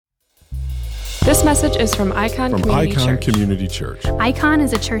This message is from Icon Community Icon Church. Community Church. Icon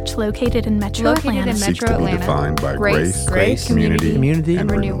is a church located in Metro Atlanta. Seeks to be defined by grace, community, and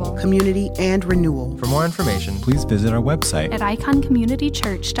renewal. Community and renewal. For more information, please visit our website at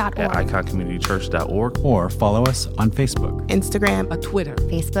iconcommunitychurch.org. at iconcommunitychurch.org or follow us on Facebook, Instagram, or Twitter.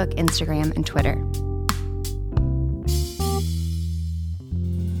 Facebook, Instagram, and Twitter.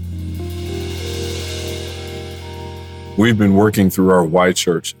 We've been working through our Why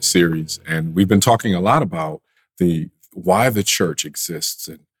Church series, and we've been talking a lot about why the church exists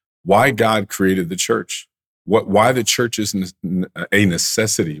and why God created the church, why the church is a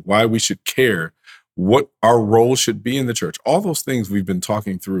necessity, why we should care, what our role should be in the church. All those things we've been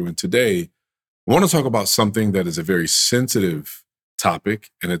talking through, and today I want to talk about something that is a very sensitive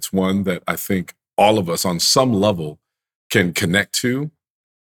topic, and it's one that I think all of us on some level can connect to.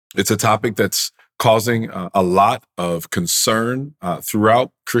 It's a topic that's causing a lot of concern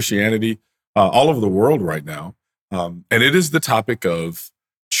throughout Christianity, all over the world right now. And it is the topic of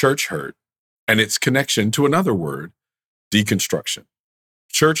church hurt and its connection to another word, deconstruction.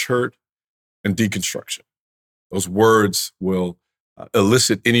 Church hurt and deconstruction. Those words will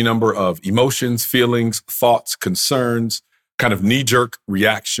elicit any number of emotions, feelings, thoughts, concerns, kind of knee-jerk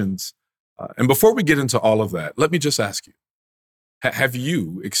reactions. And before we get into all of that, let me just ask you, have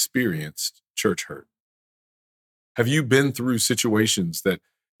you experienced church hurt? Have you been through situations that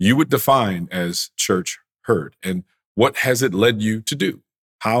you would define as church hurt? And what has it led you to do?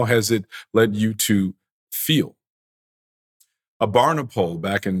 How has it led you to feel? A Barna poll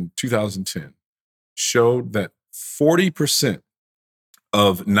back in 2010 showed that 40%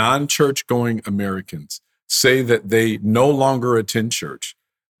 of non-church going Americans say that they no longer attend church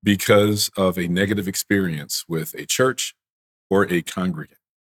because of a negative experience with a church or a congregant.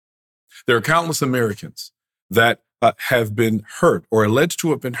 There are countless Americans that have been hurt or alleged to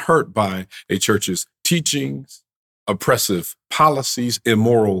have been hurt by a church's teachings, oppressive policies,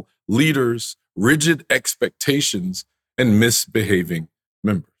 immoral leaders, rigid expectations, and misbehaving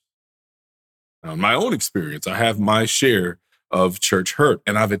members. Now, in my own experience, I have my share of church hurt,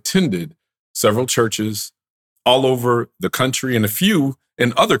 and I've attended several churches all over the country and a few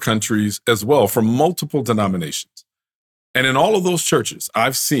in other countries as well, from multiple denominations. And in all of those churches,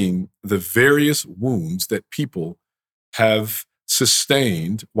 I've seen the various wounds that people have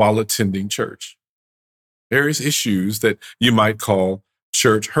sustained while attending church. Various issues that you might call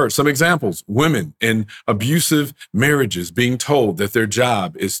church hurt. Some examples: women in abusive marriages being told that their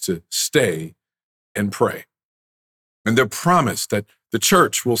job is to stay and pray. And they're promised that the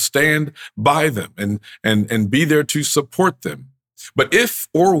church will stand by them and be there to support them. But if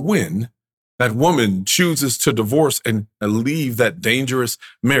or when that woman chooses to divorce and leave that dangerous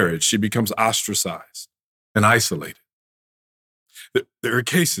marriage, she becomes ostracized and isolated. There are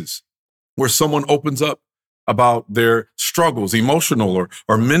cases where someone opens up about their struggles, emotional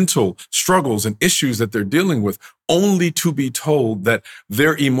or mental struggles and issues that they're dealing with, only to be told that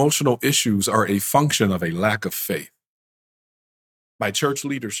their emotional issues are a function of a lack of faith by church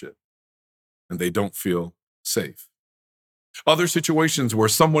leadership, and they don't feel safe. Other situations where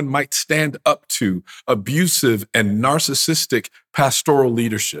someone might stand up to abusive and narcissistic pastoral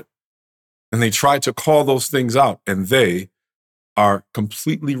leadership, and they try to call those things out, and they are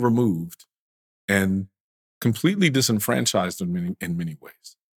completely removed and completely disenfranchised in many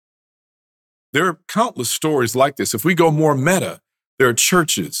ways. There are countless stories like this. If we go more meta, there are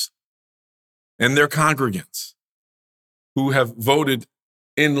churches and their congregants who have voted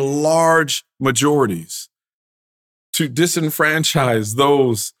in large majorities to disenfranchise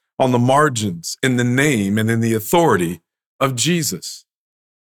those on the margins in the name and in the authority of Jesus.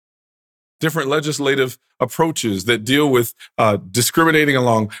 Different legislative approaches that deal with discriminating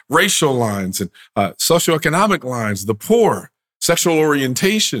along racial lines and socioeconomic lines, the poor, sexual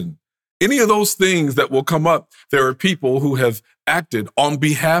orientation, any of those things that will come up. There are people who have acted on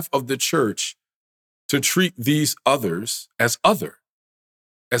behalf of the church to treat these others as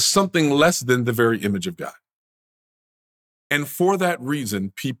something less than the very image of God. And for that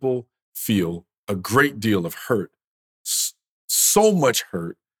reason, people feel a great deal of hurt, so much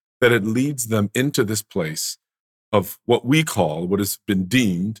hurt that it leads them into this place of what has been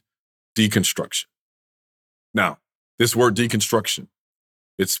deemed deconstruction. Now, this word deconstruction,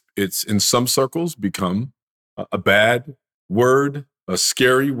 it's in some circles become a bad word, a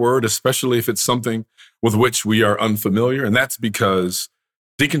scary word, especially if it's something with which we are unfamiliar. And that's because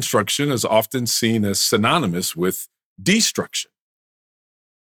deconstruction is often seen as synonymous with destruction.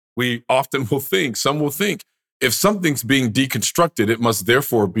 Some will think, if something's being deconstructed, it must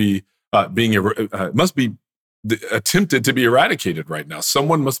therefore be attempted to be eradicated right now.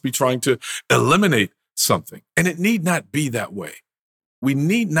 Someone must be trying to eliminate something. And it need not be that way. We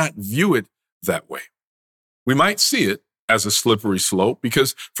need not view it that way. We might see it as a slippery slope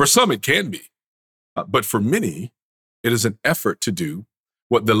because for some it can be. But for many, it is an effort to do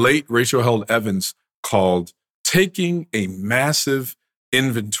what the late Rachel Held Evans called taking a massive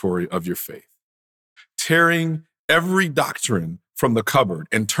inventory of your faith, tearing every doctrine from the cupboard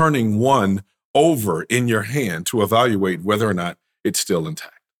and turning one over in your hand to evaluate whether or not it's still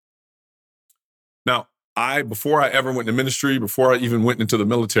intact. Now, before I ever went to ministry, before I even went into the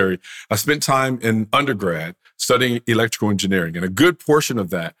military, I spent time in undergrad studying electrical engineering. And a good portion of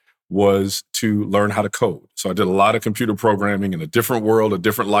that was to learn how to code. So I did a lot of computer programming in a different world, a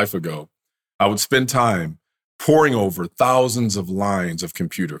different life ago. I would spend time poring over thousands of lines of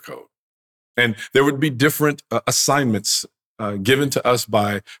computer code. And there would be different assignments given to us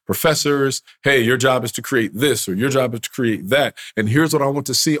by professors. Hey, your job is to create this, or your job is to create that. And here's what I want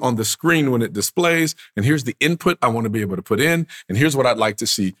to see on the screen when it displays. And here's the input I want to be able to put in. And here's what I'd like to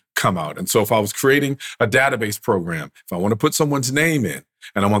see come out. And so if I was creating a database program, if I want to put someone's name in,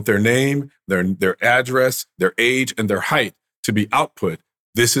 and I want their name, their address, their age, and their height to be output,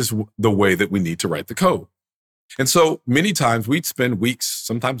 this is the way that we need to write the code. And so many times we'd spend weeks,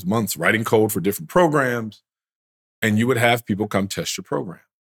 sometimes months, writing code for different programs. And you would have people come test your program.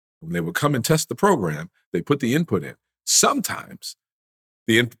 When they would come and test the program, they put the input in. Sometimes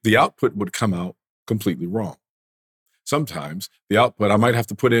the output would come out completely wrong. Sometimes the output, I might have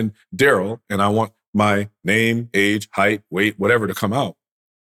to put in Daryl, and I want my name, age, height, weight, whatever to come out.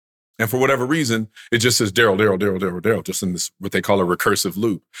 And for whatever reason, it just says Daryl, just in this, what they call a recursive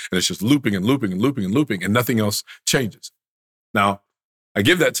loop. And it's just looping and looping and looping and looping, and nothing else changes. Now, I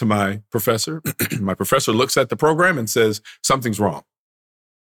give that to my professor. My professor looks at the program and says, something's wrong.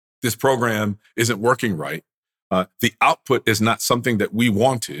 This program isn't working right. The output is not something that we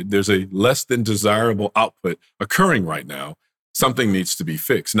wanted. There's a less than desirable output occurring right now. Something needs to be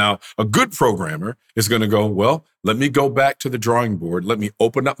fixed. Now, a good programmer is going to go, well, let me go back to the drawing board. Let me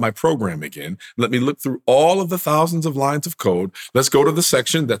open up my program again. Let me look through all of the thousands of lines of code. Let's go to the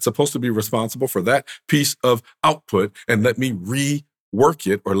section that's supposed to be responsible for that piece of output, and let me rework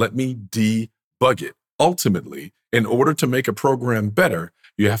it, or let me debug it. Ultimately, in order to make a program better,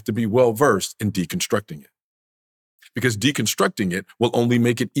 you have to be well-versed in deconstructing it. Because deconstructing it will only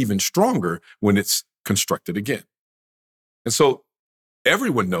make it even stronger when it's constructed again. And so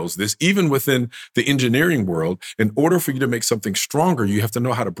everyone knows this, even within the engineering world. In order for you to make something stronger, you have to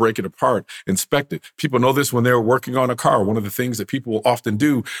know how to break it apart, inspect it. People know this when they're working on a car. One of the things that people will often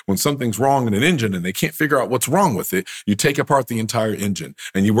do when something's wrong in an engine and they can't figure out what's wrong with it, you take apart the entire engine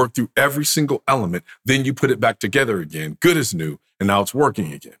and you work through every single element. Then you put it back together again, good as new, and now it's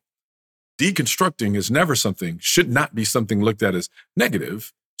working again. Deconstructing is never something, should not be something looked at as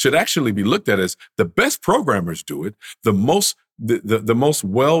negative, should actually be looked at as the best programmers do it, the most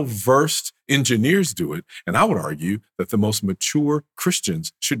well-versed engineers do it, and I would argue that the most mature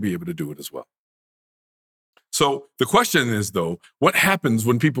Christians should be able to do it as well. So the question is, though, what happens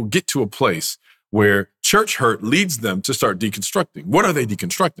when people get to a place where church hurt leads them to start deconstructing? What are they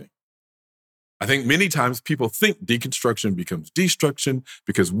deconstructing? I think many times people think deconstruction becomes destruction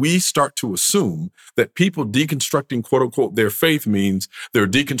because we start to assume that people deconstructing, quote unquote, their faith means they're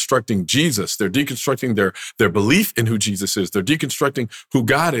deconstructing Jesus. They're deconstructing their belief in who Jesus is. They're deconstructing who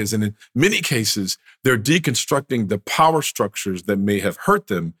God is. And in many cases, they're deconstructing the power structures that may have hurt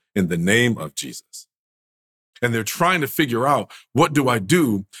them in the name of Jesus. And they're trying to figure out, what do I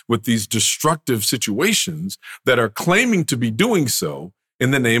do with these destructive situations that are claiming to be doing so in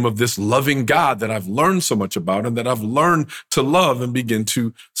the name of this loving God that I've learned so much about and that I've learned to love and begin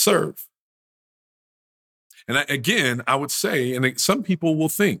to serve. And I would say, and some people will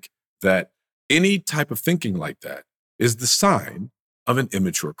think that any type of thinking like that is the sign of an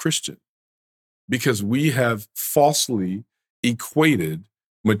immature Christian, because we have falsely equated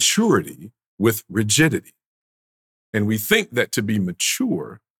maturity with rigidity. And we think that to be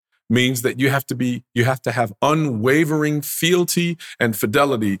mature means that you have to have unwavering fealty and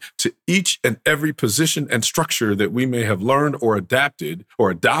fidelity to each and every position and structure that we may have learned or adapted or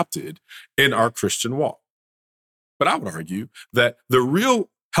adopted in our Christian walk. But I would argue that the real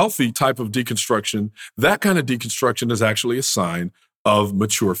healthy type of deconstruction, that kind of deconstruction is actually a sign of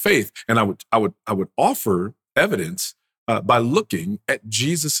mature faith. And I would offer evidence by looking at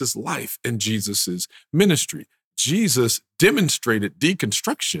Jesus's life and Jesus's ministry. Jesus demonstrated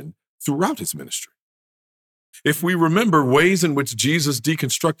deconstruction throughout his ministry. If we remember ways in which Jesus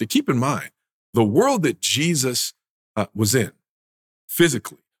deconstructed, keep in mind, the world that Jesus was in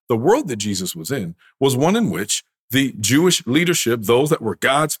physically, the world that Jesus was in was one in which the Jewish leadership, those that were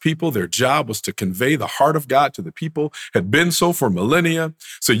God's people, their job was to convey the heart of God to the people, had been so for millennia.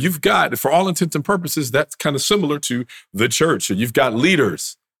 So you've got, for all intents and purposes, that's kind of similar to the church. So you've got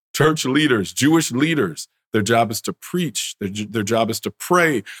leaders, church leaders, Jewish leaders. Their job is to preach. Their job is to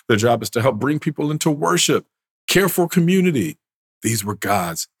pray. Their job is to help bring people into worship, care for community. These were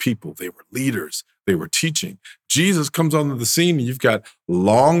God's people. They were leaders. They were teaching. Jesus comes onto the scene, and you've got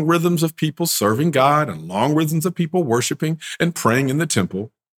long rhythms of people serving God and long rhythms of people worshiping and praying in the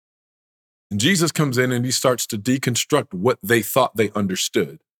temple. And Jesus comes in and he starts to deconstruct what they thought they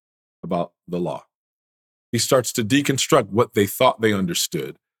understood about the law. He starts to deconstruct what they thought they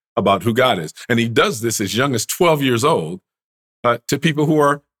understood about who God is. And he does this as young as 12 years old to people who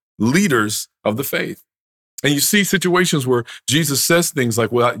are leaders of the faith. And you see situations where Jesus says things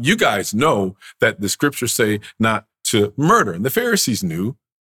like, well, you guys know that the scriptures say not to murder. And the Pharisees knew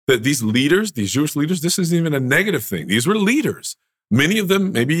that these leaders, these Jewish leaders, this isn't even a negative thing. These were leaders, many of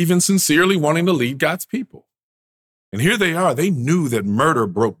them maybe even sincerely wanting to lead God's people. And here they are. They knew that murder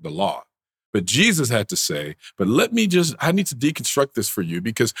broke the law. But Jesus had to say, but I need to deconstruct this for you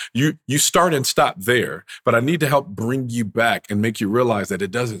because you start and stop there, but I need to help bring you back and make you realize that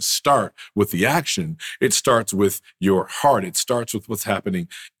it doesn't start with the action. It starts with your heart. It starts with what's happening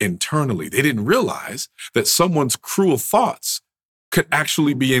internally. They didn't realize that someone's cruel thoughts could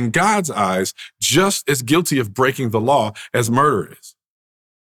actually be, in God's eyes, just as guilty of breaking the law as murder is.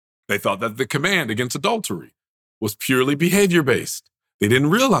 They thought that the command against adultery was purely behavior-based. They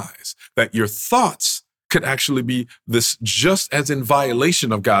didn't realize that your thoughts could actually be this just as in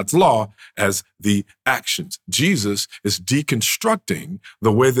violation of God's law as the actions. Jesus is deconstructing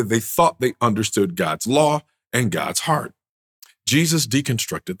the way that they thought they understood God's law and God's heart. Jesus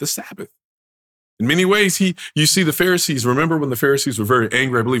deconstructed the Sabbath. In many ways, you see the Pharisees. Remember when the Pharisees were very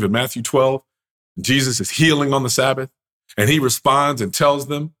angry, I believe in Matthew 12, Jesus is healing on the Sabbath, and he responds and tells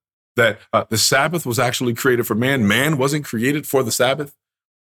them that the Sabbath was actually created for man. Man wasn't created for the Sabbath.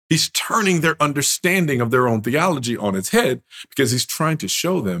 He's turning their understanding of their own theology on its head because he's trying to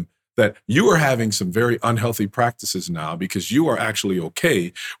show them that you are having some very unhealthy practices now because you are actually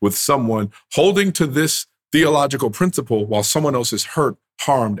okay with someone holding to this theological principle while someone else is hurt,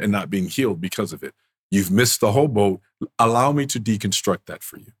 harmed, and not being healed because of it. You've missed the whole boat. Allow me to deconstruct that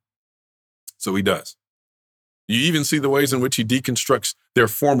for you. So he does. You even see the ways in which he deconstructs their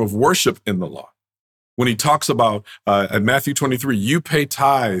form of worship in the law. When he talks about, at Matthew 23, you pay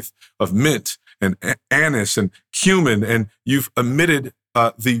tithe of mint and anise and cumin, and you've omitted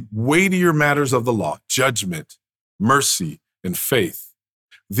the weightier matters of the law, judgment, mercy, and faith.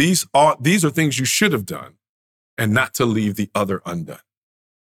 These are things you should have done, and not to leave the other undone.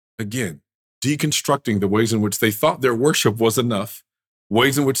 Again, deconstructing the ways in which they thought their worship was enough,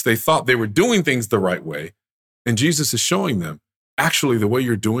 ways in which they thought they were doing things the right way. And Jesus is showing them, actually, the way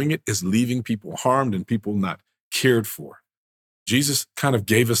you're doing it is leaving people harmed and people not cared for. Jesus kind of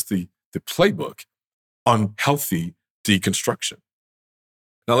gave us the playbook on healthy deconstruction.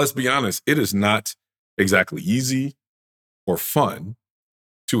 Now, let's be honest, it is not exactly easy or fun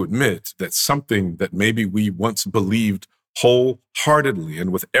to admit that something that maybe we once believed wholeheartedly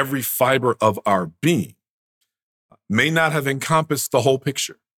and with every fiber of our being may not have encompassed the whole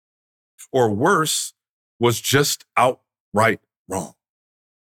picture, or worse, was just outright wrong.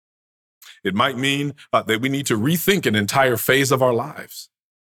 It might mean that we need to rethink an entire phase of our lives.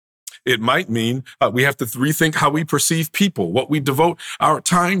 It might mean we have to rethink how we perceive people, what we devote our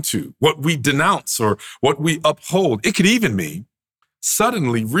time to, what we denounce or what we uphold. It could even mean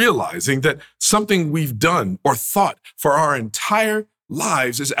suddenly realizing that something we've done or thought for our entire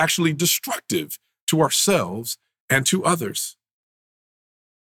lives is actually destructive to ourselves and to others.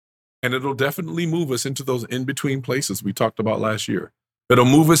 And it'll definitely move us into those in-between places we talked about last year. It'll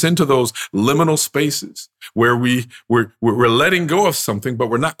move us into those liminal spaces where we're letting go of something, but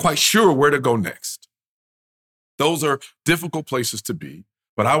we're not quite sure where to go next. Those are difficult places to be.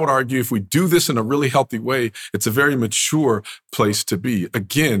 But I would argue if we do this in a really healthy way, it's a very mature place to be.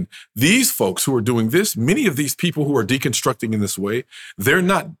 Again, these folks who are doing this, many of these people who are deconstructing in this way, they're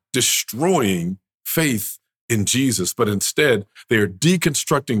not destroying faith in Jesus, but instead they are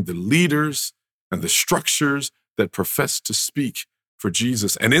deconstructing the leaders and the structures that profess to speak for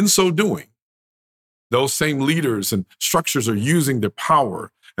Jesus. And in so doing, those same leaders and structures are using their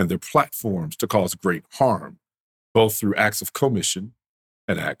power and their platforms to cause great harm, both through acts of commission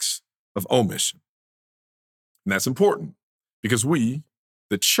and acts of omission. And that's important because we,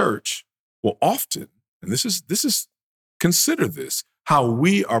 the church, will often, and this is consider this, how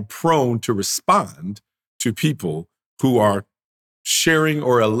we are prone to respond to people who are sharing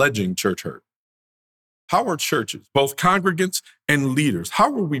or alleging church hurt? How are churches, both congregants and leaders,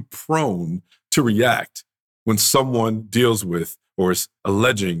 how are we prone to react when someone deals with or is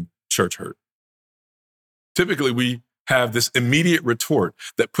alleging church hurt? Typically, we have this immediate retort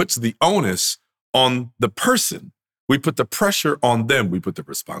that puts the onus on the person. We put the pressure on them. We put the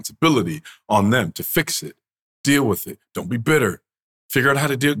responsibility on them to fix it, deal with it. Don't be bitter. Figure out how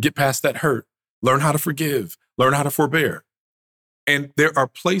to get past that hurt. Learn how to forgive. Learn how to forbear. And there are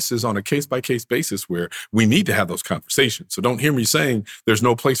places on a case-by-case basis where we need to have those conversations. So don't hear me saying there's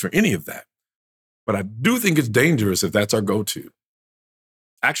no place for any of that. But I do think it's dangerous if that's our go-to.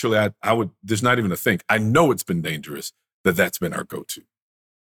 Actually, I would, there's not even a think. I know it's been dangerous that that's been our go-to.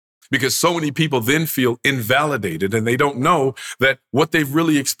 Because so many people then feel invalidated and they don't know that what they've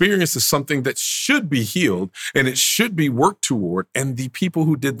really experienced is something that should be healed and it should be worked toward. And the people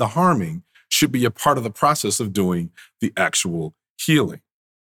who did the harming should be a part of the process of doing the actual healing.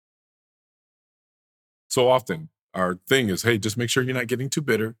 So often our thing is, hey, just make sure you're not getting too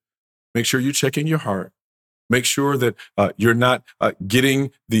bitter. Make sure you're checking your heart. Make sure that you're not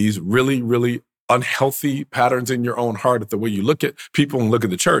getting these really, really unhealthy patterns in your own heart at the way you look at people and look at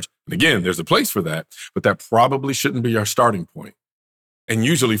the church. And again, there's a place for that, but that probably shouldn't be our starting point. And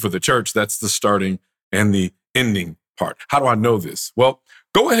usually for the church, that's the starting and the ending part. How do I know this? Well,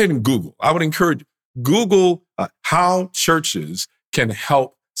 go ahead and Google. I would encourage Google how churches can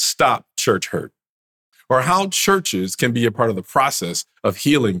help stop church hurt, or how churches can be a part of the process of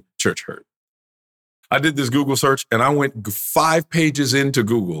healing church hurt. I did this Google search and I went 5 pages into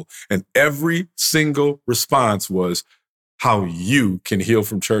Google and every single response was how you can heal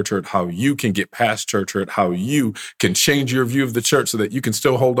from church hurt, how you can get past church hurt, how you can change your view of the church so that you can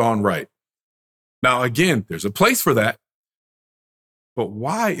still hold on right. Now, again, there's a place for that. But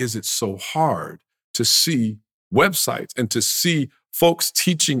why is it so hard to see websites and to see folks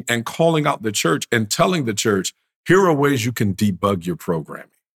teaching and calling out the church and telling the church, here are ways you can debug your programming.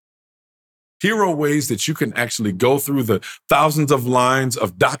 Here are ways that you can actually go through the thousands of lines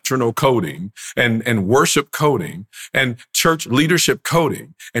of doctrinal coding and worship coding and church leadership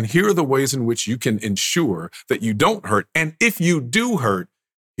coding. And here are the ways in which you can ensure that you don't hurt. And if you do hurt,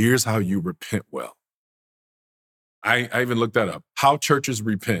 here's how you repent well. I even looked that up. How churches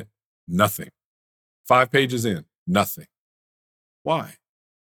repent, nothing. 5 pages in, nothing. Why?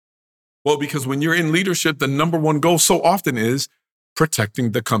 Well, because when you're in leadership, the number one goal so often is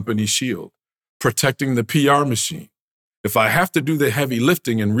protecting the company shield, protecting the PR machine. If I have to do the heavy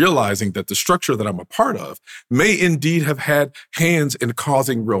lifting and realizing that the structure that I'm a part of may indeed have had hands in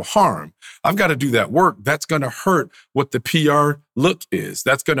causing real harm, I've got to do that work. That's going to hurt what the PR look is.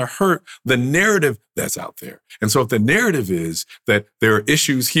 That's going to hurt the narrative that's out there. And so if the narrative is that there are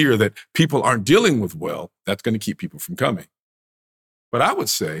issues here that people aren't dealing with well, that's going to keep people from coming. But I would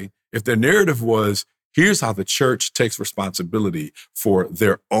say if the narrative was, here's how the church takes responsibility for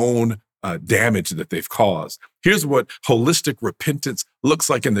their own damage that they've caused. Here's what holistic repentance looks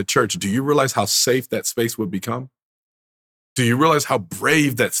like in the church. Do you realize how safe that space would become? Do you realize how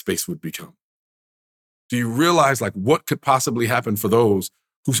brave that space would become? Do you realize like what could possibly happen for those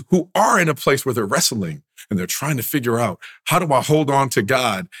who are in a place where they're wrestling and they're trying to figure out, how do I hold on to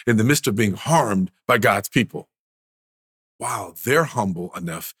God in the midst of being harmed by God's people? Wow, they're humble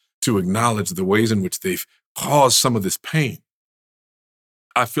enough to acknowledge the ways in which they've caused some of this pain.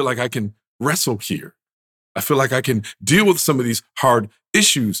 I feel like I can wrestle here. I feel like I can deal with some of these hard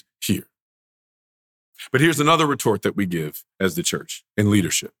issues here. But here's another retort that we give as the church in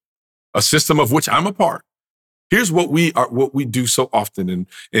leadership, a system of which I'm a part. Here's what we do so often,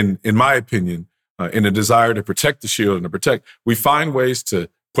 in my opinion, in a desire to protect the shield and to protect. We find ways to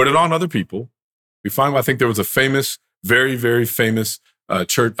put it on other people. I think there was a famous, very, very famous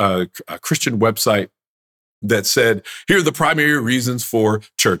church Christian website that said, here are the primary reasons for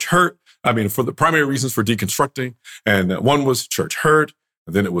church hurt. For the primary reasons for deconstructing. And one was church hurt.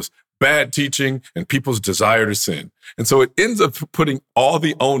 And then it was bad teaching and people's desire to sin. And so it ends up putting all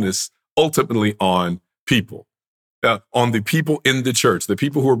the onus ultimately on people, on the people in the church, the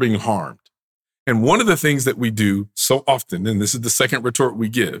people who are being harmed. And one of the things that we do so often, and this is the second retort we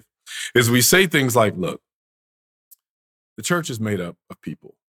give, is we say things like, look, the church is made up of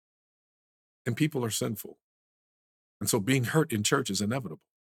people and people are sinful. And so being hurt in church is inevitable.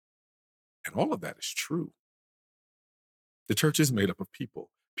 And all of that is true. The church is made up of people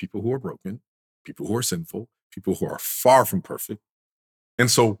who are broken, people who are sinful, people who are far from perfect. And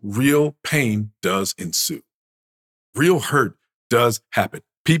so real pain does ensue. Real hurt does happen.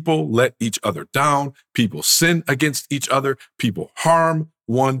 People let each other down. People sin against each other. People harm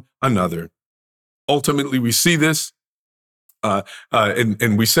one another. Ultimately, we see this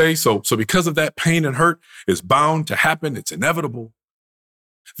And we say, so because of that, pain and hurt is bound to happen. It's inevitable.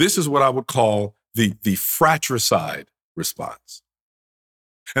 This is what I would call the fratricide response.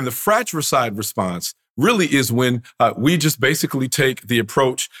 And the fratricide response really is when we just basically take the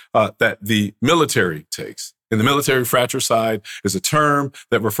approach that the military takes. In the military, fratricide is a term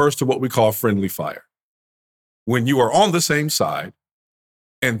that refers to what we call friendly fire. When you are on the same side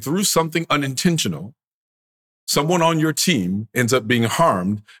and through something unintentional, someone on your team ends up being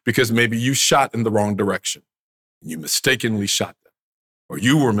harmed because maybe you shot in the wrong direction. You mistakenly shot them, or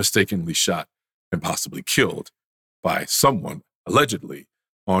you were mistakenly shot and possibly killed by someone allegedly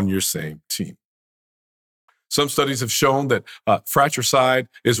on your same team. Some studies have shown that fratricide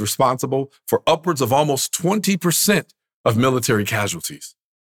is responsible for upwards of almost 20% of military casualties,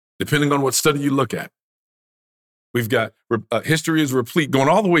 depending on what study you look at. We've got history is replete, going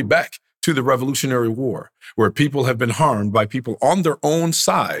all the way back to the Revolutionary War, where people have been harmed by people on their own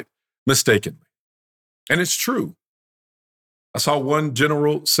side mistakenly. And it's true. I saw one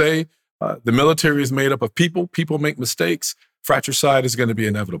general say, the military is made up of people. People make mistakes. Fratricide is going to be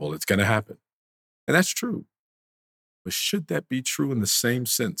inevitable. It's going to happen. And that's true. But should that be true in the same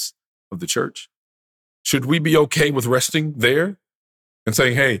sense of the church? Should we be okay with resting there and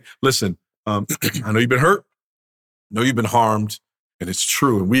saying, hey, listen, I know you've been hurt. I know you've been harmed. And it's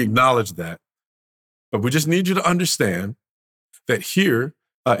true. And we acknowledge that. But we just need you to understand that here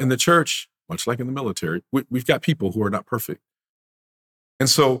in the church, much like in the military, we've got people who are not perfect. And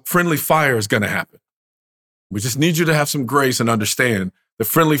so friendly fire is going to happen. We just need you to have some grace and understand that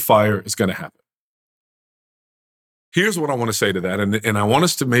friendly fire is going to happen. Here's what I want to say to that, and I want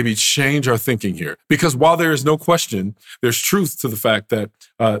us to maybe change our thinking here, because while there is no question, there's truth to the fact that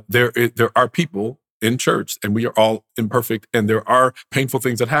there are people in church, and we are all imperfect, and there are painful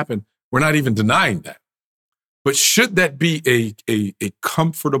things that happen. We're not even denying that. But should that be a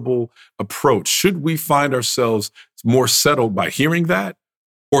comfortable approach? Should we find ourselves more settled by hearing that?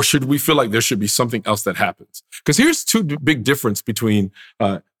 Or should we feel like there should be something else that happens? Because here's two big difference between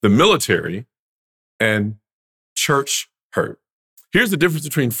the military and church hurt. Here's the difference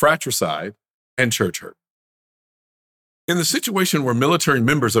between fratricide and church hurt. In the situation where military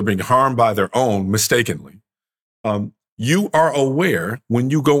members are being harmed by their own mistakenly, you are aware when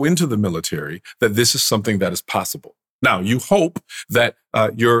you go into the military that this is something that is possible. Now, you hope that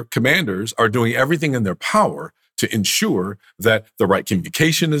your commanders are doing everything in their power to ensure that the right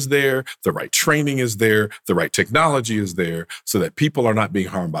communication is there, the right training is there, the right technology is there, so that people are not being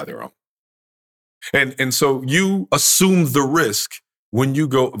harmed by their own. And so you assume the risk when you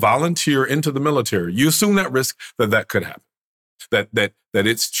go volunteer into the military. You assume that risk that could happen, that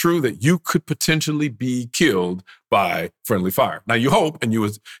it's true that you could potentially be killed by friendly fire. Now you hope and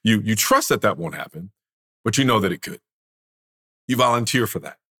you trust that won't happen, but you know that it could. You volunteer for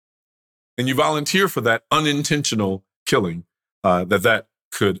that, and you volunteer for that unintentional killing that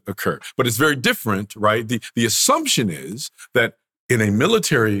could occur. But it's very different, right? The assumption is that in a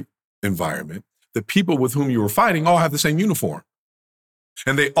military environment, the people with whom you were fighting all have the same uniform.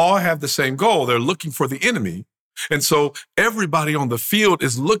 And they all have the same goal. They're looking for the enemy. And so everybody on the field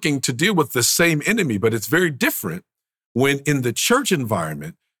is looking to deal with the same enemy. But it's very different when in the church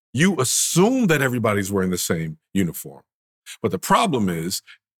environment, you assume that everybody's wearing the same uniform. But the problem is,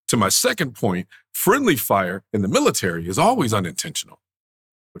 to my second point, friendly fire in the military is always unintentional.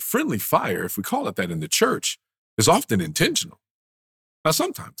 But friendly fire, if we call it that in the church, is often intentional. Now,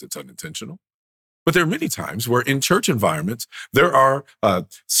 sometimes it's unintentional. But there are many times where in church environments, there are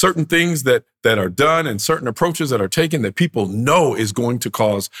certain things that are done and certain approaches that are taken that people know is going to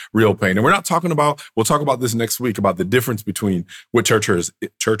cause real pain. And we're not talking about, we'll talk about this next week, about the difference between what church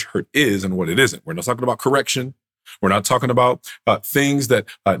hurt is and what it isn't. We're not talking about correction. We're not talking about things that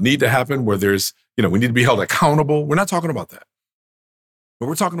need to happen where there's, we need to be held accountable. We're not talking about that. But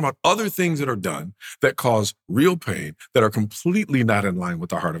we're talking about other things that are done that cause real pain, that are completely not in line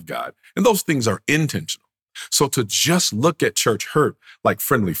with the heart of God. And those things are intentional. So to just look at church hurt like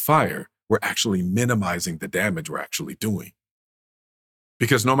friendly fire, we're actually minimizing the damage we're actually doing.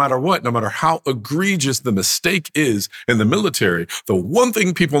 Because no matter what, no matter how egregious the mistake is in the military, the one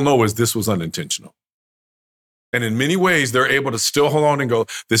thing people know is this was unintentional. And in many ways, they're able to still hold on and go,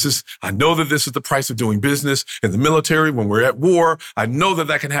 I know that this is the price of doing business in the military. When we're at war, I know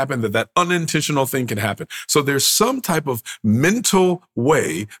that can happen, that unintentional thing can happen. So there's some type of mental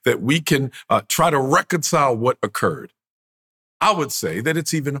way that we can try to reconcile what occurred. I would say that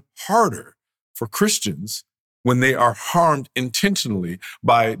it's even harder for Christians when they are harmed intentionally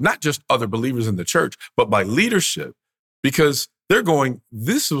by not just other believers in the church, but by leadership, because they're going,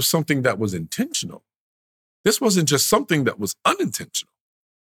 this was something that was intentional. This wasn't just something that was unintentional.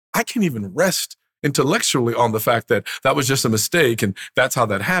 I can't even rest intellectually on the fact that that was just a mistake and that's how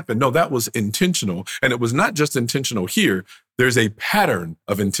that happened. No, that was intentional. And it was not just intentional here. There's a pattern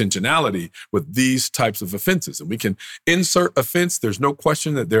of intentionality with these types of offenses. And we can insert offense. There's no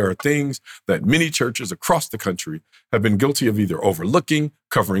question that there are things that many churches across the country have been guilty of either overlooking,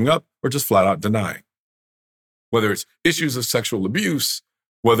 covering up, or just flat out denying. Whether it's issues of sexual abuse,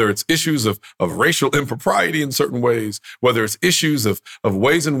 whether it's issues of racial impropriety in certain ways, whether it's issues of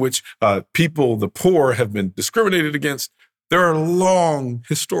ways in which people, the poor, have been discriminated against. There are long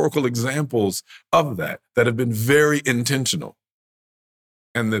historical examples of that have been very intentional.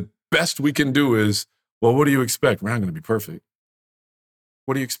 And the best we can do is, well, what do you expect? We're not going to be perfect.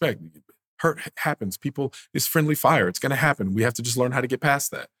 What do you expect? Hurt happens. People, it's friendly fire. It's going to happen. We have to just learn how to get past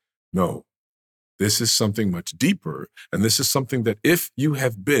that. No. This is something much deeper. And this is something that if you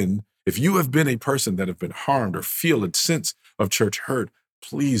have been a person that have been harmed or feel a sense of church hurt,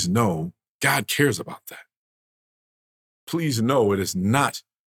 please know God cares about that. Please know it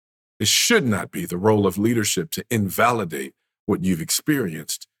should not be the role of leadership to invalidate what you've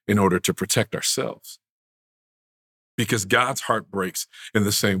experienced in order to protect ourselves. Because God's heart breaks in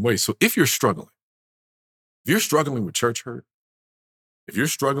the same way. So if you're struggling with church hurt, if you're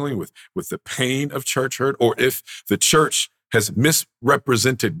struggling with the pain of church hurt, or if the church has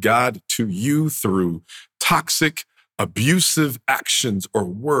misrepresented God to you through toxic, abusive actions or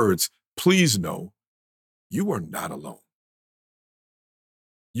words, please know you are not alone.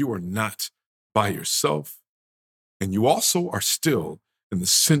 You are not by yourself. And you also are still in the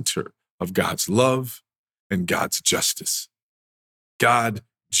center of God's love and God's justice. God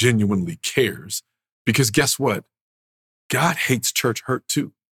genuinely cares because guess what? God hates church hurt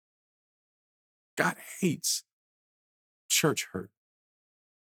too. God hates church hurt.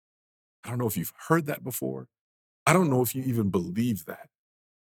 I don't know if you've heard that before. I don't know if you even believe that.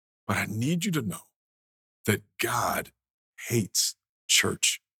 But I need you to know that God hates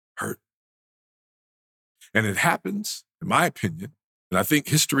church hurt. And it happens, in my opinion, and I think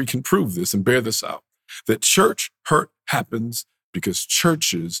history can prove this and bear this out, that church hurt happens because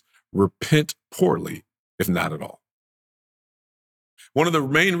churches repent poorly, if not at all. One of the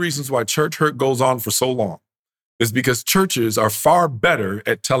main reasons why church hurt goes on for so long is because churches are far better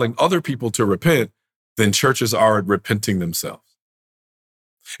at telling other people to repent than churches are at repenting themselves.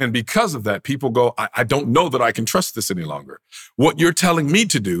 And because of that, people go, I don't know that I can trust this any longer. What you're telling me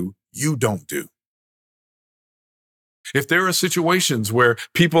to do, you don't do. If there are situations where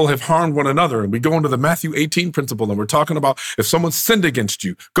people have harmed one another, and we go into the Matthew 18 principle, and we're talking about if someone sinned against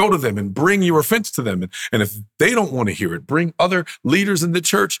you, go to them and bring your offense to them. And if they don't want to hear it, bring other leaders in the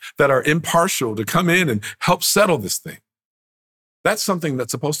church that are impartial to come in and help settle this thing. That's something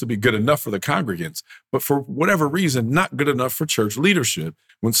that's supposed to be good enough for the congregants, but for whatever reason, not good enough for church leadership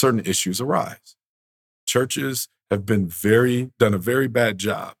when certain issues arise. Churches have done a very bad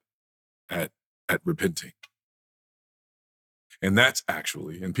job at repenting. And that's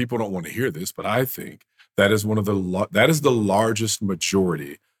actually, and people don't want to hear this, but I think that is that is the largest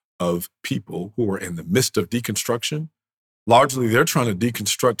majority of people who are in the midst of deconstruction. Largely, they're trying to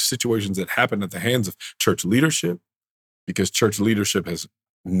deconstruct situations that happen at the hands of church leadership because church leadership has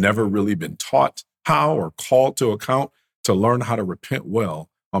never really been taught how or called to account to learn how to repent well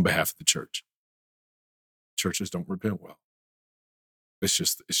on behalf of the church. Churches don't repent well. It's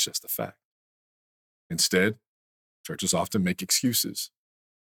just a fact. Instead, churches often make excuses,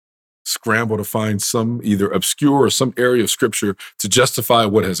 scramble to find some either obscure or some area of scripture to justify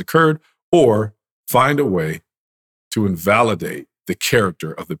what has occurred, or find a way to invalidate the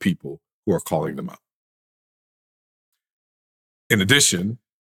character of the people who are calling them out. In addition,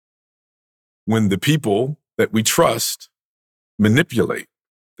 when the people that we trust manipulate,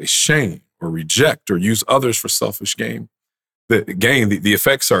 they shame or reject or use others for selfish gain, the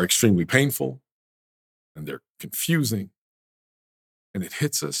effects are extremely painful and they're confusing, and it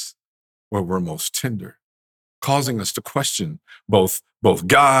hits us where we're most tender, causing us to question both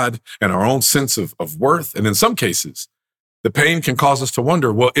God and our own sense of worth. And in some cases, the pain can cause us to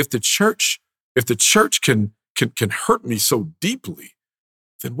wonder, well, if the church can hurt me so deeply,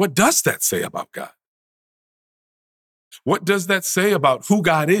 then what does that say about God? What does that say about who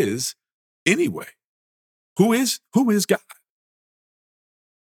God is anyway? Who is God?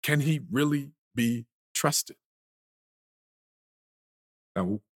 Can he really be trusted?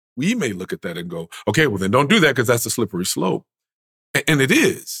 Now, we may look at that and go, okay, well, then don't do that because that's a slippery slope. And it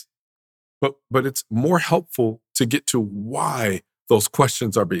is. But it's more helpful to get to why those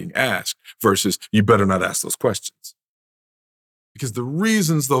questions are being asked versus you better not ask those questions. Because the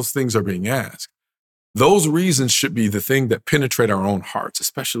reasons those things are being asked Those reasons should be the thing that penetrate our own hearts,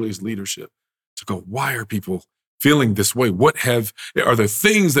 especially as leadership, to go, why are people feeling this way? Are there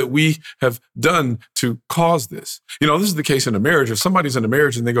things that we have done to cause this? This is the case in a marriage. If somebody's in a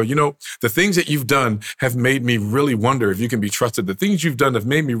marriage and they go, the things that you've done have made me really wonder if you can be trusted. The things you've done have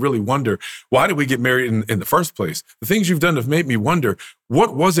made me really wonder, why did we get married in the first place? The things you've done have made me wonder,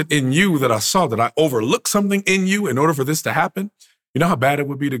 what was it in you that I saw? That I overlooked something in you in order for this to happen? You know how bad it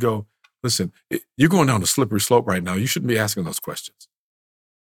would be to go, listen, you're going down a slippery slope right now. You shouldn't be asking those questions.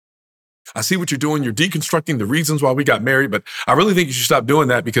 I see what you're doing. You're deconstructing the reasons why we got married, but I really think you should stop doing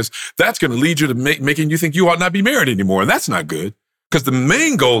that because that's going to lead you to making you think you ought not be married anymore. And that's not good because the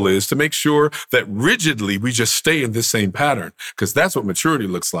main goal is to make sure that rigidly we just stay in this same pattern because that's what maturity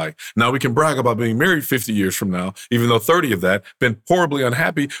looks like. Now we can brag about being married 50 years from now, even though 30 of that been horribly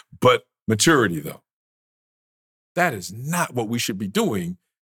unhappy, but maturity though. That is not what we should be doing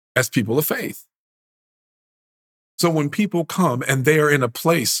as people of faith. So when people come and they are in a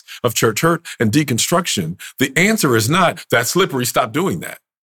place of church hurt and deconstruction, the answer is not, that's slippery, stop doing that.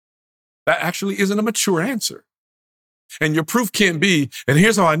 That actually isn't a mature answer. And your proof can't be, and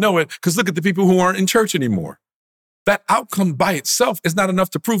here's how I know it, because look at the people who aren't in church anymore. That outcome by itself is not enough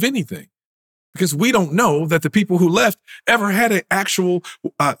to prove anything. Because we don't know that the people who left ever had an actual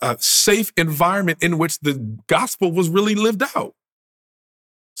safe environment in which the gospel was really lived out.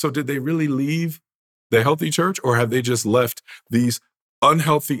 So did they really leave the healthy church, or have they just left these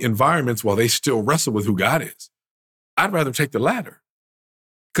unhealthy environments while they still wrestle with who God is? I'd rather take the latter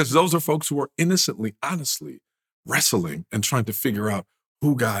because those are folks who are innocently, honestly wrestling and trying to figure out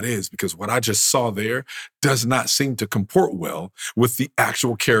who God is, because what I just saw there does not seem to comport well with the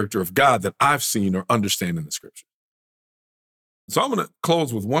actual character of God that I've seen or understand in the scripture. So I'm going to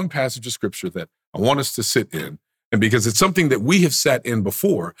close with one passage of scripture that I want us to sit in. And because it's something that we have sat in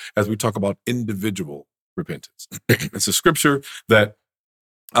before as we talk about individual repentance. It's a scripture that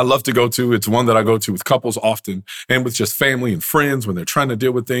I love to go to. It's one that I go to with couples often and with just family and friends when they're trying to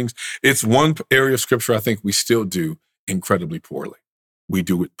deal with things. It's one area of scripture I think we still do incredibly poorly. We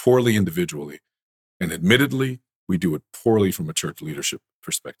do it poorly individually. And admittedly, we do it poorly from a church leadership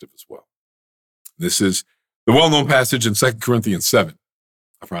perspective as well. This is the well-known passage in 2 Corinthians 7.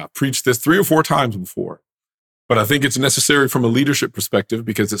 I've preached this 3 or 4 times before. But I think it's necessary from a leadership perspective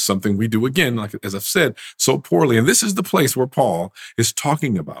because it's something we do, again, like as I've said, so poorly. And this is the place where Paul is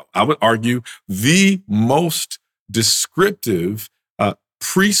talking about, I would argue, the most descriptive,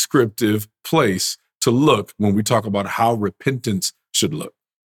 prescriptive place to look when we talk about how repentance should look.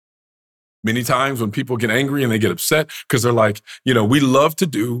 Many times when people get angry and they get upset because they're like, we love to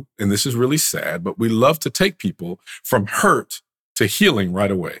do, and this is really sad, but we love to take people from hurt to healing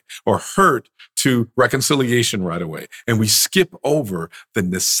right away, or hurt to reconciliation right away. And we skip over the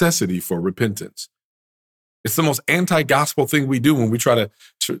necessity for repentance. It's the most anti-gospel thing we do when we try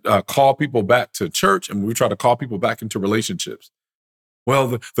to call people back to church and we try to call people back into relationships.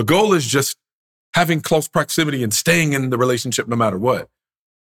 Well, the goal is just having close proximity and staying in the relationship no matter what.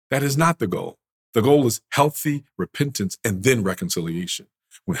 That is not the goal. The goal is healthy repentance and then reconciliation.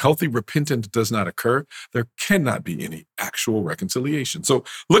 When healthy repentance does not occur, there cannot be any actual reconciliation. So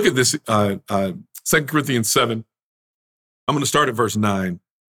look at this, 2 Corinthians 7. I'm going to start at verse 9.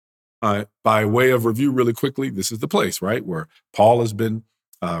 By way of review really quickly, this is the place, right, where Paul has been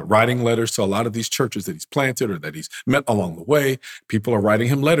writing letters to a lot of these churches that he's planted or that he's met along the way. People are writing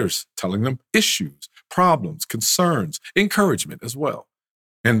him letters, telling them issues, problems, concerns, encouragement as well.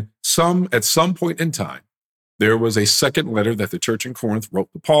 And at some point in time, there was a second letter that the church in Corinth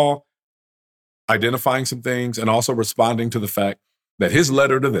wrote to Paul, identifying some things and also responding to the fact that his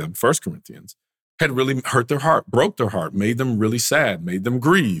letter to them, 1 Corinthians, had really hurt their heart, broke their heart, made them really sad, made them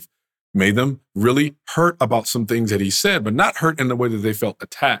grieve, made them really hurt about some things that he said, but not hurt in the way that they felt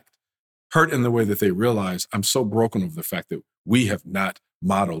attacked, hurt in the way that they realized, I'm so broken over the fact that we have not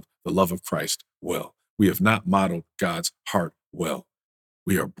modeled the love of Christ well. We have not modeled God's heart well.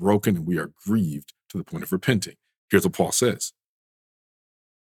 We are broken and we are grieved to the point of repenting. Here's what Paul says.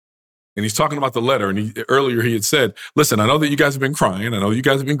 And he's talking about the letter. And earlier he had said, listen, I know that you guys have been crying. I know you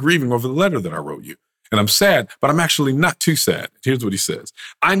guys have been grieving over the letter that I wrote you. And I'm sad, but I'm actually not too sad. Here's what he says.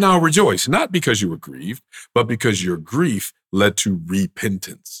 I now rejoice, not because you were grieved, but because your grief led to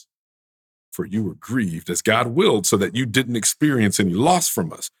repentance. For you were grieved as God willed so that you didn't experience any loss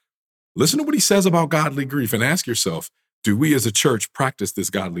from us. Listen to what he says about godly grief and ask yourself, do we as a church practice this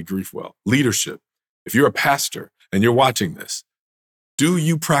godly grief well? Leadership. If you're a pastor and you're watching this, do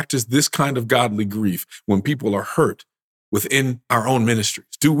you practice this kind of godly grief when people are hurt within our own ministries?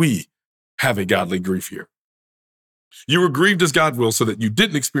 Do we have a godly grief here? You were grieved as God wills so that you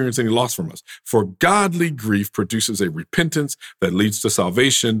didn't experience any loss from us. For godly grief produces a repentance that leads to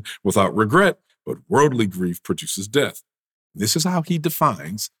salvation without regret, but worldly grief produces death. This is how he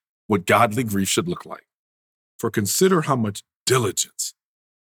defines what godly grief should look like. For consider how much diligence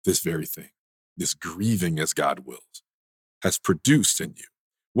this very thing, this grieving as God wills, has produced in you.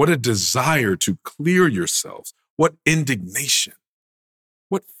 What a desire to clear yourselves. What indignation.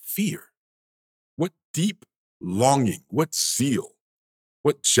 What fear. What deep longing. What zeal.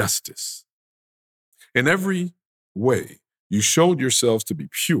 What justice. In every way, you showed yourselves to be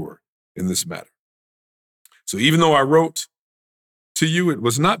pure in this matter. So even though I wrote to you, it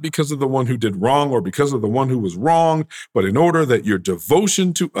was not because of the one who did wrong or because of the one who was wronged, but in order that your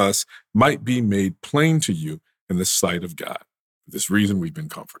devotion to us might be made plain to you in the sight of God. For this reason, we've been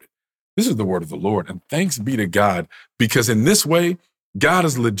comforted. This is the word of the Lord, and thanks be to God, because in this way, God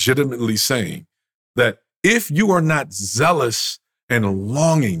is legitimately saying that if you are not zealous and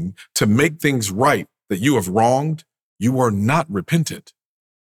longing to make things right that you have wronged, you are not repentant.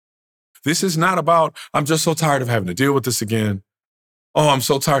 This is not about, I'm just so tired of having to deal with this again. Oh, I'm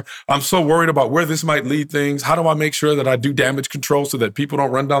so tired. I'm so worried about where this might lead things. How do I make sure that I do damage control so that people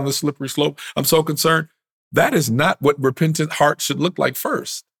don't run down this slippery slope? I'm so concerned. That is not what repentant heart should look like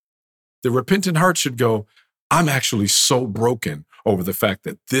first. The repentant heart should go, I'm actually so broken over the fact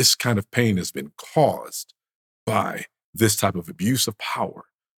that this kind of pain has been caused by this type of abuse of power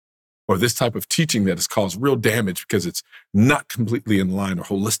or this type of teaching that has caused real damage because it's not completely in line or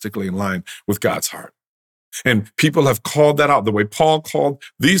holistically in line with God's heart. And people have called that out the way Paul called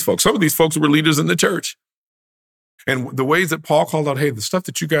these folks. Some of these folks were leaders in the church. And the ways that Paul called out, hey, the stuff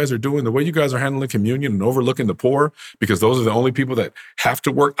that you guys are doing, the way you guys are handling communion and overlooking the poor, because those are the only people that have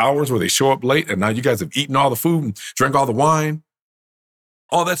to work hours where they show up late and now you guys have eaten all the food and drank all the wine.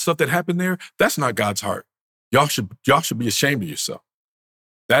 All that stuff that happened there, that's not God's heart. Y'all should be ashamed of yourself.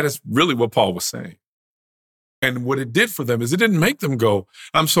 That is really what Paul was saying. And what it did for them is it didn't make them go,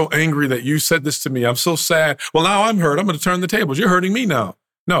 I'm so angry that you said this to me. I'm so sad. Well, now I'm hurt. I'm going to turn the tables. You're hurting me now.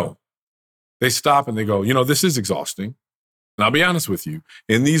 No. They stop and they go, this is exhausting. And I'll be honest with you.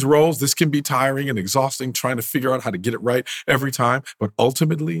 In these roles, this can be tiring and exhausting, trying to figure out how to get it right every time. But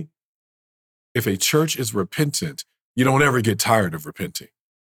ultimately, if a church is repentant, you don't ever get tired of repenting.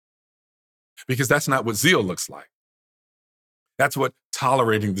 Because that's not what zeal looks like. That's what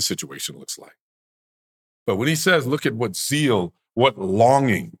tolerating the situation looks like. But when he says, look at what zeal, what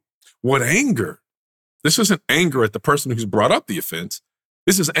longing, what anger. This isn't anger at the person who's brought up the offense.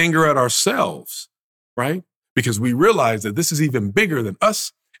 This is anger at ourselves, right? Because we realize that this is even bigger than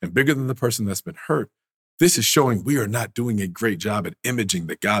us and bigger than the person that's been hurt. This is showing we are not doing a great job at imaging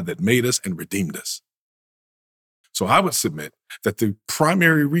the God that made us and redeemed us. So I would submit that the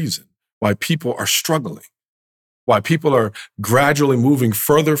primary reason why people are struggling, why people are gradually moving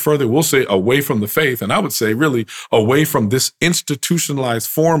further, we'll say away from the faith, and I would say really away from this institutionalized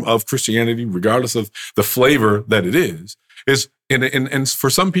form of Christianity, regardless of the flavor that it is and for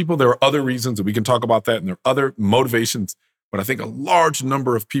some people, there are other reasons, and we can talk about that, and there are other motivations, but I think a large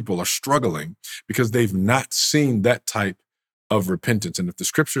number of people are struggling because they've not seen that type of repentance. And if the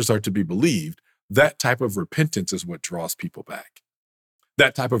scriptures are to be believed, that type of repentance is what draws people back.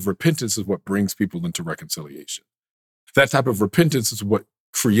 That type of repentance is what brings people into reconciliation. That type of repentance is what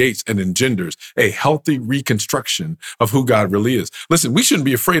creates and engenders a healthy reconstruction of who God really is. Listen, we shouldn't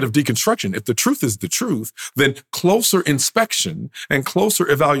be afraid of deconstruction. If the truth is the truth, then closer inspection and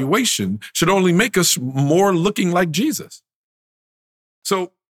closer evaluation should only make us more looking like Jesus.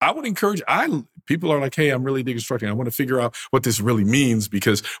 So I would encourage, people are like, hey, I'm really deconstructing. I want to figure out what this really means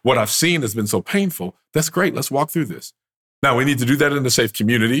because what I've seen has been so painful. That's great. Let's walk through this. Now, we need to do that in a safe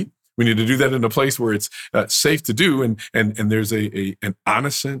community. We need to do that in a place where it's safe to do. And there's an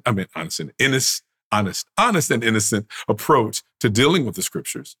honest and innocent approach to dealing with the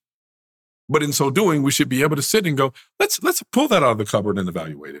scriptures. But in so doing, we should be able to sit and go, let's pull that out of the cupboard and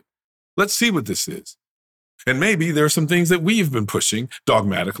evaluate it. Let's see what this is. And maybe there are some things that we've been pushing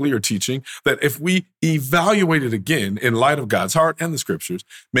dogmatically or teaching that if we evaluate it again in light of God's heart and the scriptures,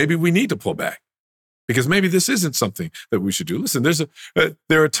 maybe we need to pull back. Because maybe this isn't something that we should do. Listen,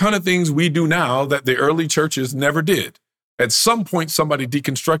 there are a ton of things we do now that the early churches never did. At some point, somebody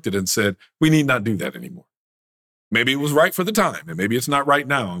deconstructed and said, we need not do that anymore. Maybe it was right for the time, and maybe it's not right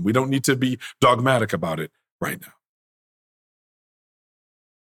now, and we don't need to be dogmatic about it right now.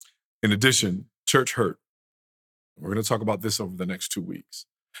 In addition, church hurt. We're going to talk about this over the next 2 weeks.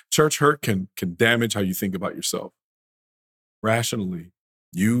 Church hurt can damage how you think about yourself. Rationally,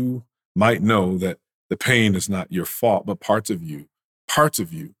 you might know that the pain is not your fault, but parts of you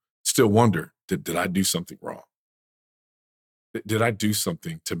still wonder, did I do something wrong? Did I do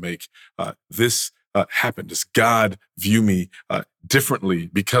something to make this happen? Does God view me differently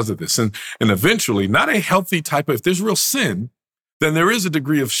because of this? And eventually, not a healthy type of, if there's real sin, then there is a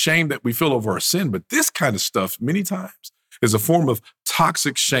degree of shame that we feel over our sin. But this kind of stuff, many times, is a form of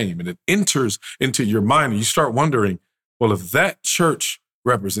toxic shame, and it enters into your mind, and you start wondering, well, if that church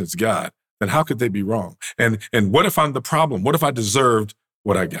represents God, then how could they be wrong? And what if I'm the problem? What if I deserved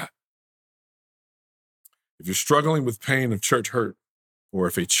what I got? If you're struggling with pain of church hurt, or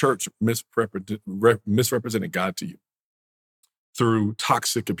if a church misrepresented God to you through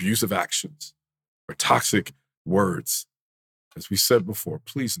toxic, abusive actions or toxic words, as we said before,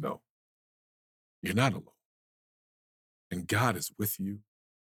 please know you're not alone. And God is with you,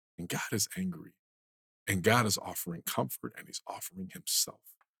 and God is angry, and God is offering comfort, and he's offering himself,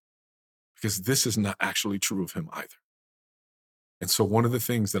 because this is not actually true of him either. And so one of the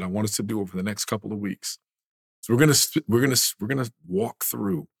things that I want us to do over the next couple of weeks, so we're gonna walk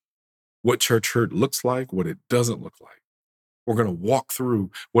through what church hurt looks like, what it doesn't look like. We're gonna walk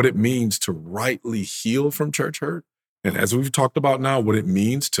through what it means to rightly heal from church hurt, and as we've talked about now, what it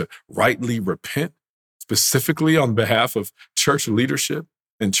means to rightly repent, specifically on behalf of church leadership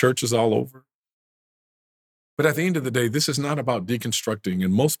and churches all over. But at the end of the day, this is not about deconstructing,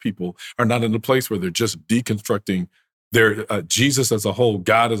 and most people are not in a place where they're just deconstructing their Jesus as a whole,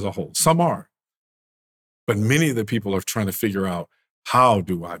 God as a whole. Some are. But many of the people are trying to figure out, how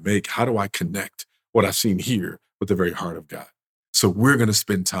do I connect what I've seen here with the very heart of God? So we're going to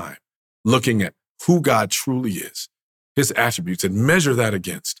spend time looking at who God truly is, his attributes, and measure that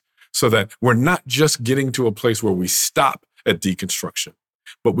against, so that we're not just getting to a place where we stop at deconstruction,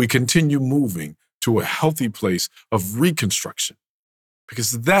 but we continue moving to a healthy place of reconstruction.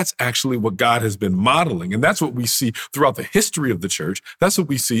 Because that's actually what God has been modeling. And that's what we see throughout the history of the church. That's what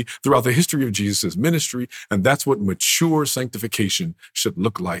we see throughout the history of Jesus' ministry. And that's what mature sanctification should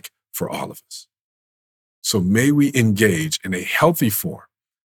look like for all of us. So may we engage in a healthy form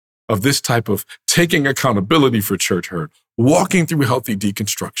of this type of taking accountability for church hurt, walking through healthy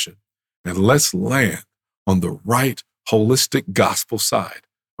deconstruction, and let's land on the right, holistic gospel side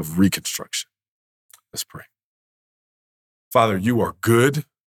of reconstruction. Let's pray. Father, you are good.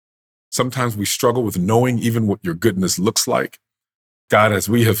 Sometimes we struggle with knowing even what your goodness looks like. God, as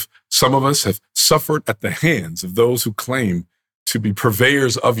some of us have suffered at the hands of those who claim to be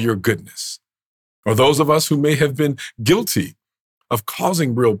purveyors of your goodness, or those of us who may have been guilty of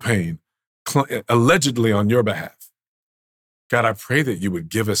causing real pain, allegedly on your behalf. God, I pray that you would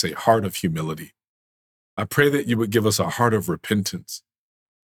give us a heart of humility. I pray that you would give us a heart of repentance.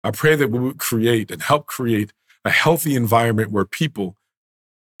 I pray that we would create and help create a healthy environment where people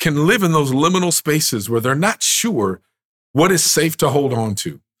can live in those liminal spaces where they're not sure what is safe to hold on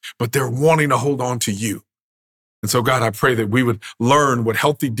to, but they're wanting to hold on to you. And so, God, I pray that we would learn what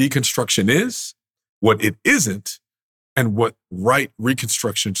healthy deconstruction is, what it isn't, and what right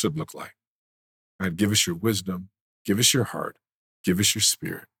reconstruction should look like. God, give us your wisdom, give us your heart, give us your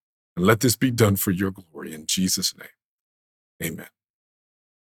spirit, and let this be done for your glory in Jesus' name. Amen.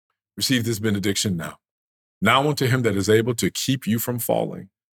 Receive this benediction now. Now unto him that is able to keep you from falling,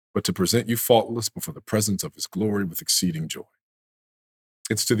 but to present you faultless before the presence of his glory with exceeding joy.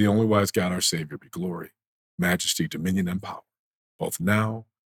 It's to the only wise God, our Savior, be glory, majesty, dominion, and power, both now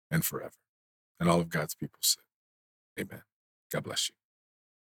and forever. And all of God's people said, amen. God bless you.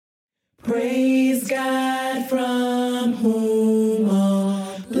 Praise God, from whom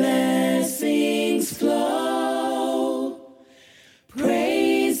all blessings flow.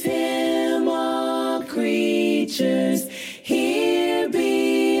 Praise him, all creatures here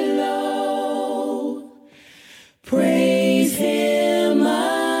below. Praise him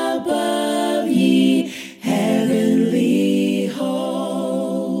above, ye heavenly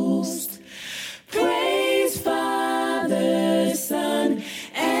hosts. Praise Father, Son,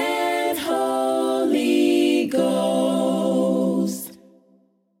 and Holy Ghost.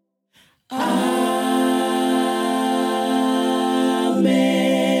 Amen.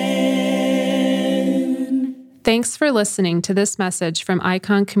 Thanks for listening to this message from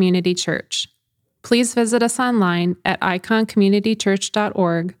Icon Community Church. Please visit us online at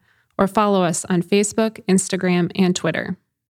iconcommunitychurch.org or follow us on Facebook, Instagram, and Twitter.